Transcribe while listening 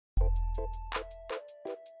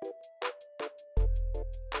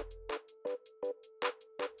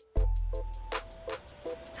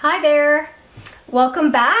Hi there!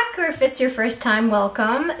 Welcome back, or if it's your first time,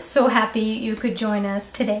 welcome. So happy you could join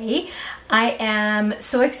us today. I am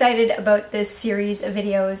so excited about this series of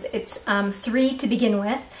videos. It's 3 to begin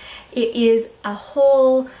with. It is a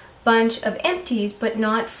whole bunch of empties, but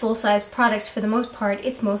not full-size products for the most part.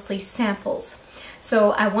 It's mostly samples.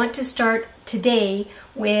 So I want to start today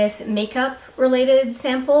with makeup related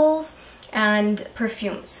samples and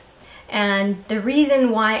perfumes. And the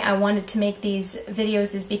reason why I wanted to make these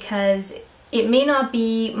videos is because it may not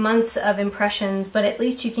be months of impressions, but at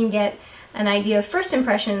least you can get an idea of first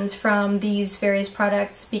impressions from these various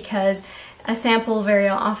products, because a sample very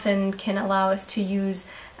often can allow us to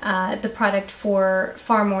use the product for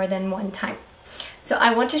far more than one time. So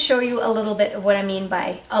I want to show you a little bit of what I mean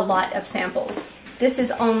by a lot of samples. This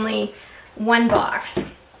is only one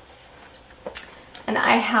box, and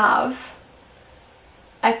I have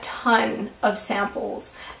a ton of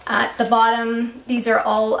samples. At the bottom, these are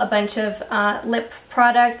all a bunch of lip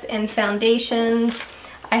products and foundations.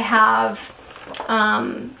 I have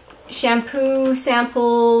shampoo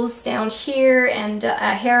samples down here and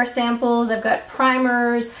hair samples. I've got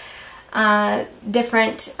primers,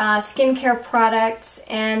 different skincare products,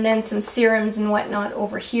 and then some serums and whatnot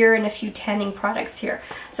over here, and a few tanning products here.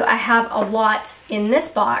 So I have a lot in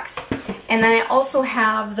this box, and then I also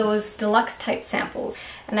have those deluxe type samples,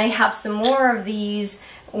 and I have some more of these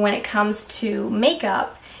when it comes to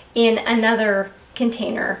makeup in another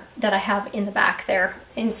container that I have in the back there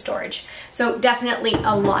in storage. So definitely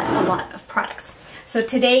a lot of products. So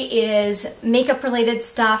today is makeup related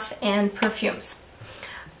stuff and perfumes.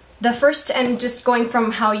 The first, and just going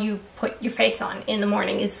from how you put your face on in the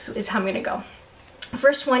morning is how I'm gonna go. The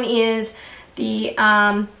first one is the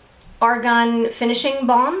Argan Finishing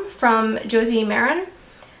Balm from Josie Maran.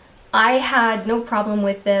 I had no problem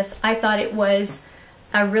with this. I thought it was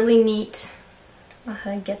a really neat, how do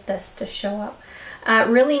I get this to show up?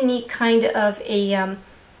 Really neat kind of a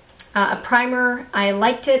primer. I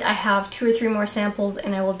liked it. I have 2 or 3 more samples,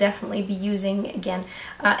 and I will definitely be using again.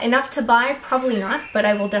 Enough to buy? Probably not, but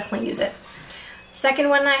I will definitely use it. Second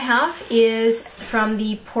one I have is from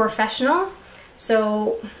the Professional.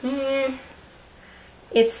 So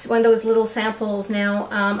it's one of those little samples now.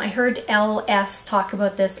 I heard LS talk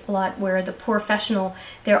about this a lot, where the Professional,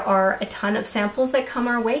 there are a ton of samples that come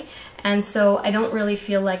our way, and so I don't really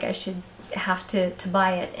feel like I should have to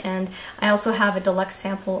buy it. And I also have a deluxe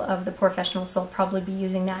sample of the Professional, so I'll probably be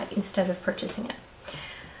using that instead of purchasing it.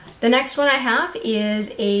 The next one I have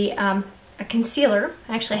is a concealer.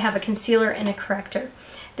 I actually have a concealer and a corrector.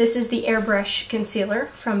 This is the Airbrush Concealer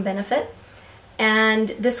from Benefit. And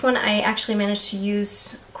this one I actually managed to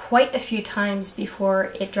use quite a few times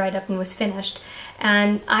before it dried up and was finished.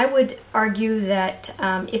 And I would argue that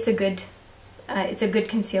it's a good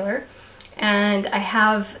concealer. And I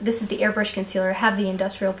have, this is the Airbrush Concealer. I have the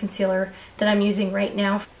Industrial Concealer that I'm using right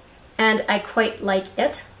now, and I quite like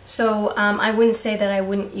it. So I wouldn't say that I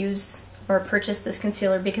wouldn't use or purchase this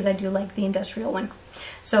concealer, because I do like the Industrial one.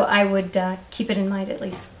 So I would keep it in mind at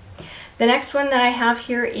least. The next one that I have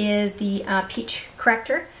here is the Peach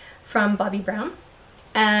Corrector from Bobbi Brown.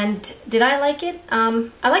 And did I like it? I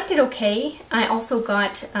liked it okay. I also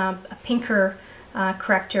got a pinker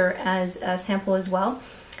corrector as a sample as well.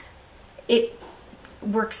 It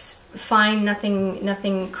works fine,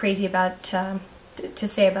 nothing crazy about to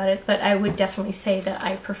say about it, but I would definitely say that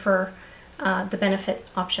I prefer the Benefit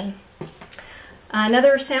option.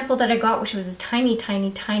 Another sample that I got, which was a tiny,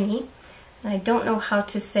 and I don't know how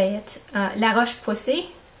to say it, La Roche-Posay,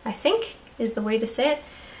 I think is the way to say it.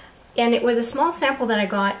 And it was a small sample that I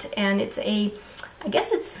got, and it's I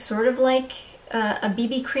guess it's sort of like a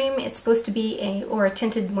BB cream. It's supposed to be or a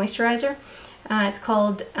tinted moisturizer. It's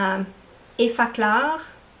called Effaclar Clar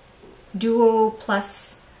Duo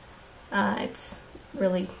Plus. It's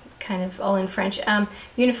really kind of all in French.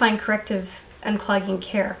 Unifying Corrective Unclogging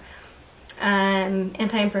Care.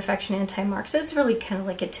 Anti-imperfection, anti-mark. So it's really kind of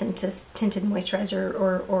like a tinted moisturizer,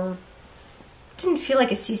 or didn't feel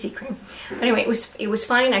like a CC cream. But anyway, it was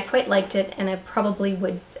fine. I quite liked it, and I probably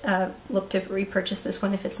would look to repurchase this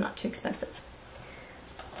one if it's not too expensive.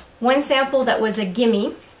 One sample that was a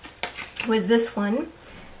gimme was this one,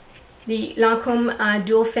 the Lancôme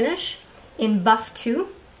Dual Finish in Buff 2.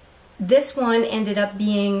 This one ended up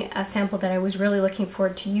being a sample that I was really looking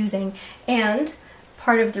forward to using, and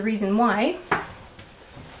part of the reason why,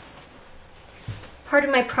 part of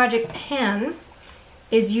my project pan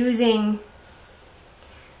is using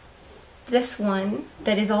this one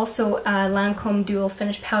that is also a Lancôme Dual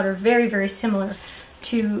Finish powder, very, very similar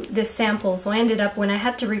to this sample. So I ended up, when I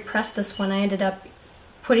had to repress this one, I ended up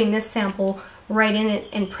putting this sample right in it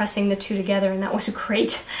and pressing the two together, and that was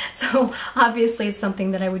great. So obviously it's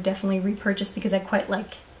something that I would definitely repurchase because I quite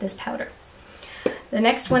like this powder. The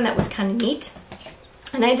next one that was kind of neat,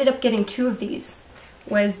 and I ended up getting two of these,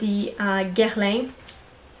 was the Guerlain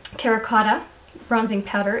Terracotta Bronzing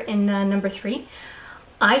Powder in number 3.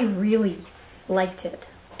 I really liked it,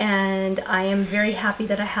 and I am very happy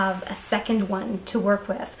that I have a second one to work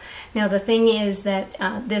with. Now the thing is that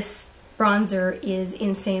this bronzer is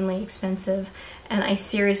insanely expensive, and I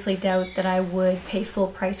seriously doubt that I would pay full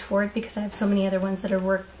price for it because I have so many other ones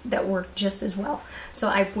that work just as well. So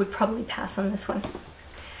I would probably pass on this one.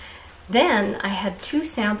 Then I had 2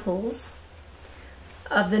 samples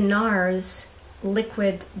of the NARS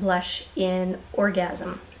liquid blush in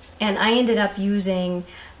Orgasm, and I ended up using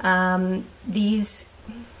these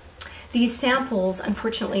samples.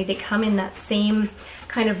 Unfortunately, they come in that same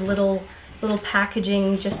kind of little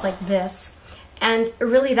packaging, just like this. And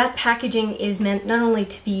really that packaging is meant not only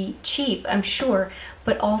to be cheap, I'm sure,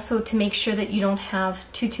 but also to make sure that you don't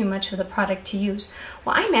have too much of the product to use.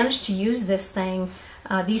 Well, I managed to use this thing,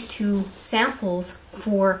 these 2 samples,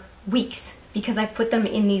 for weeks because I put them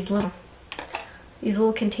in these little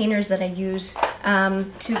containers that I use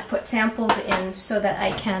to put samples in so that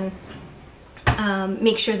I can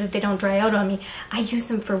make sure that they don't dry out on me. I used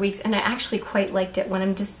them for weeks, and I actually quite liked it when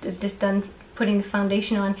I'm just done putting the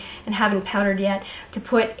foundation on and haven't powdered yet. To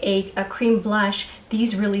put a cream blush,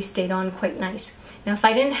 these really stayed on quite nice. Now if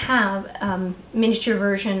I didn't have a miniature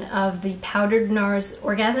version of the powdered NARS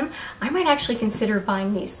Orgasm, I might actually consider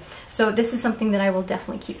buying these. So this is something that I will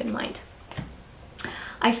definitely keep in mind.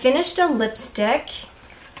 I finished a lipstick.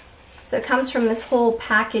 So it comes from this whole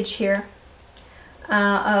package here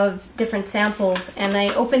of different samples, and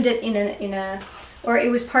I opened it or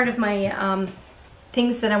it was part of my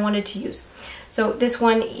things that I wanted to use. So this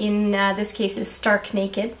one in this case is Stark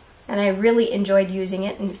Naked, and I really enjoyed using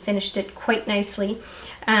it and finished it quite nicely.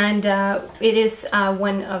 And it is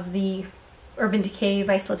one of the Urban Decay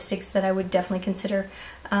Vice lipsticks that I would definitely consider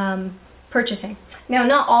purchasing. Now,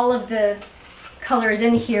 not all of the colors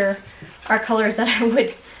in here are colors that I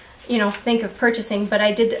would, think of purchasing, but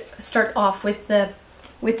I did start off with the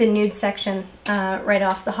nude section right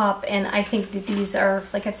off the hop, and I think that these are,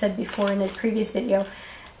 like I've said before in a previous video,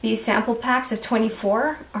 these sample packs of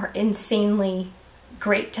 24 are insanely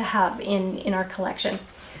great to have in our collection.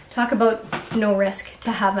 Talk about no risk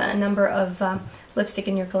to have a number of lipstick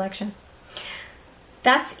in your collection.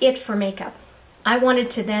 That's it for makeup. I wanted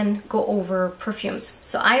to then go over perfumes.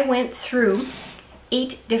 So I went through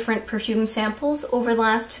 8 different perfume samples over the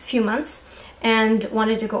last few months and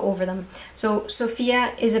wanted to go over them. So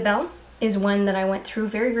Sophia Isabelle is one that I went through,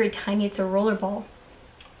 very, very tiny. It's a roller ball.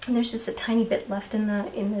 And there's just a tiny bit left in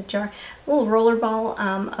the jar. A little roller ball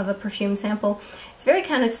of a perfume sample. It's very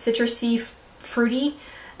kind of citrusy, fruity.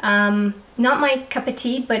 Not my cup of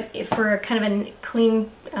tea, but for kind of a clean,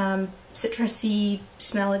 citrusy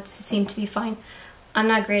smell, it seemed to be fine. I'm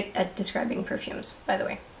not great at describing perfumes, by the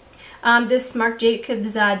way. This Marc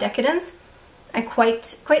Jacobs Decadence, I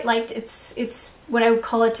quite liked. It's what I would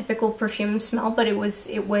call a typical perfume smell, but it was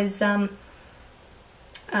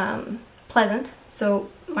pleasant. So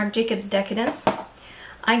Marc Jacobs Decadence.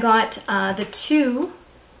 I got the 2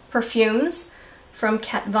 perfumes from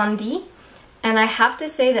Kat Von D, and I have to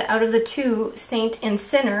say that out of the 2, Saint and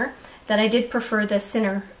Sinner, that I did prefer the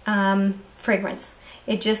Sinner fragrance.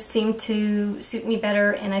 It just seemed to suit me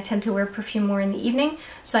better, and I tend to wear perfume more in the evening,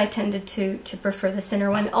 so I tended to prefer the Sinner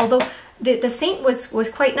one. Although the Saint was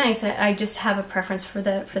quite nice, I just have a preference for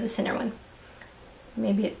the Sinner one.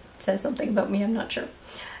 Maybe it says something about me, I'm not sure.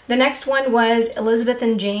 The next one was Elizabeth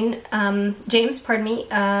and James,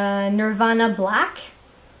 Nirvana Black.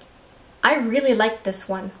 I really liked this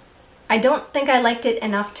one. I don't think I liked it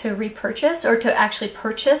enough to repurchase or to actually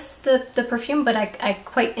purchase the perfume, but I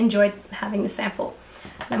quite enjoyed having the sample.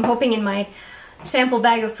 I'm hoping in my sample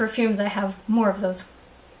bag of perfumes I have more of those.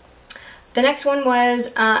 The next one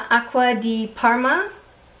was Acqua di Parma,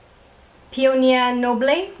 Pionia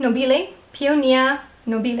Nobile.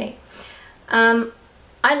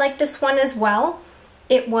 I like this one as well.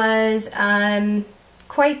 It was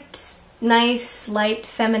quite nice, light,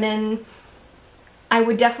 feminine. I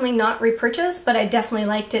would definitely not repurchase, but I definitely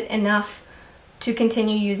liked it enough to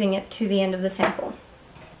continue using it to the end of the sample.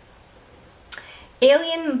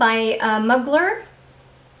 Alien by Mugler.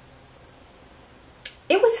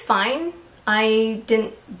 It was fine. I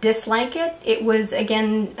didn't dislike it. It was,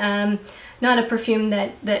 again, not a perfume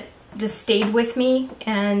that just stayed with me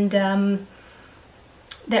and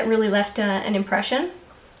that really left an impression.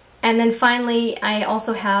 And then finally, I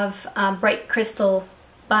also have Bright Crystal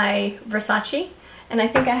by Versace. And I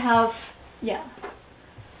think I have, yeah,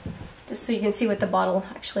 just so you can see what the bottle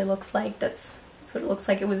actually looks like. That's what it looks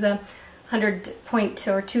like. It was a 100-point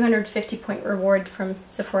or 250-point reward from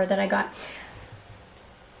Sephora that I got.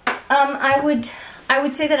 I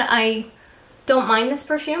would say that I don't mind this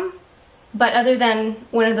perfume, but other than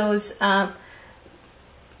one of those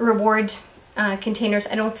reward containers,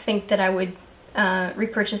 I don't think that I would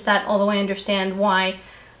repurchase that, although I understand why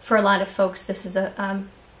for a lot of folks this is a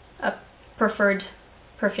preferred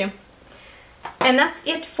perfume. And that's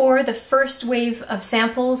it for the first wave of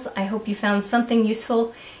samples. I hope you found something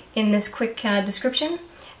useful in this quick description.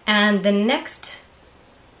 And the next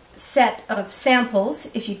set of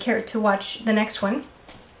samples, if you care to watch the next one,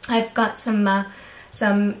 I've got some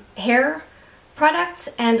hair products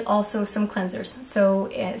and also some cleansers. So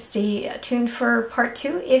stay tuned for part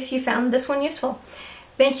 2 if you found this one useful.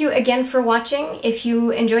 Thank you again for watching. If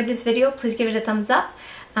you enjoyed this video, please give it a thumbs up.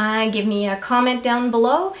 Give me a comment down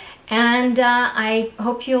below, and I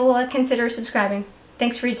hope you'll consider subscribing.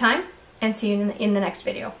 Thanks for your time, and see you in the next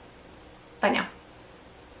video. Bye now.